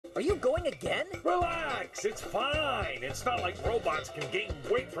Are you going again? Relax, it's fine. It's not like robots can gain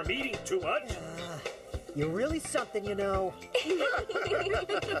weight from eating too much. You're really something, you know.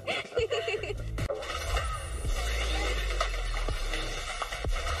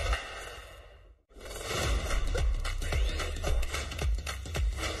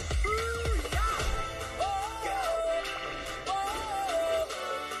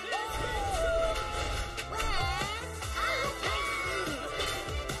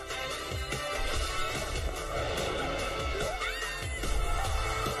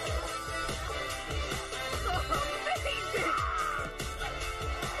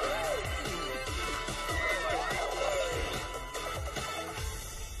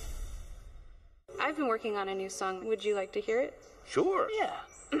 I've been working on a new song. Would you like to hear it? Sure. Yeah.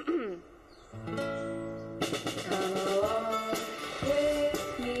 Come along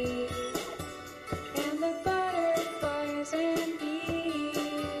with me, and the butterflies and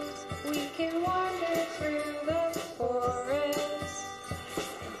bees. We can wander through the forest,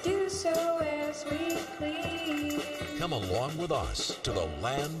 and do so as we please. Come along with us to the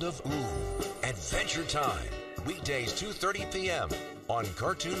land of Ooh. Adventure Time. Weekdays 2:30 p.m. on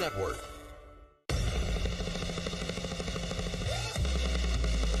Cartoon Network.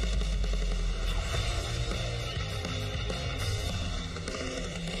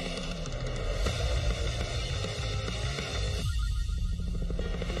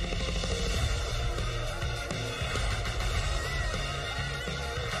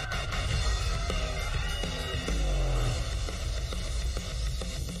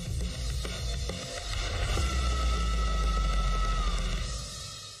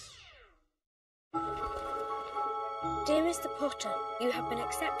 Dear Mr. Potter, you have been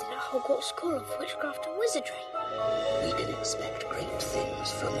accepted at Hogwarts School of Witchcraft and Wizardry. We did expect great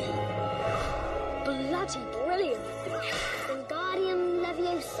things from you. Bloody brilliant! Wingardium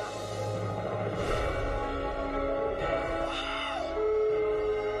Leviosa.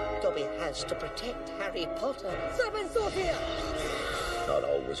 Dobby has to protect Harry Potter. Seven Sophia! Not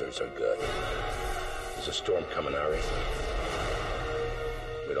all wizards are good. There's a storm coming, Harry.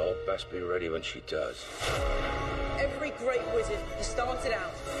 We'd all best be ready when she does. Every great wizard has started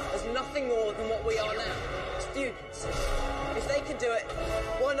out as nothing more than what we are now, students. If they can do it,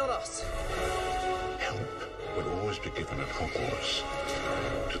 why not us? Help will always be given at Hogwarts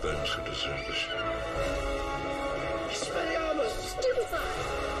to those who deserve it. Expelliarmus! Stupefy!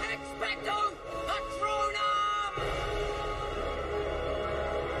 Expecto Patronum!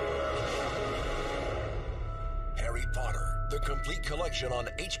 Harry Potter, the complete collection on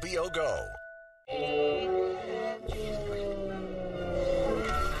HBO Go.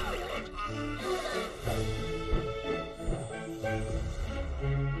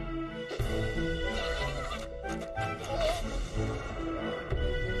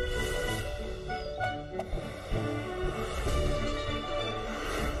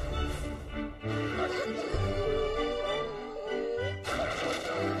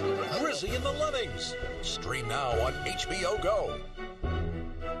 Grizzy and the Lemmings. Stream now on HBO Go.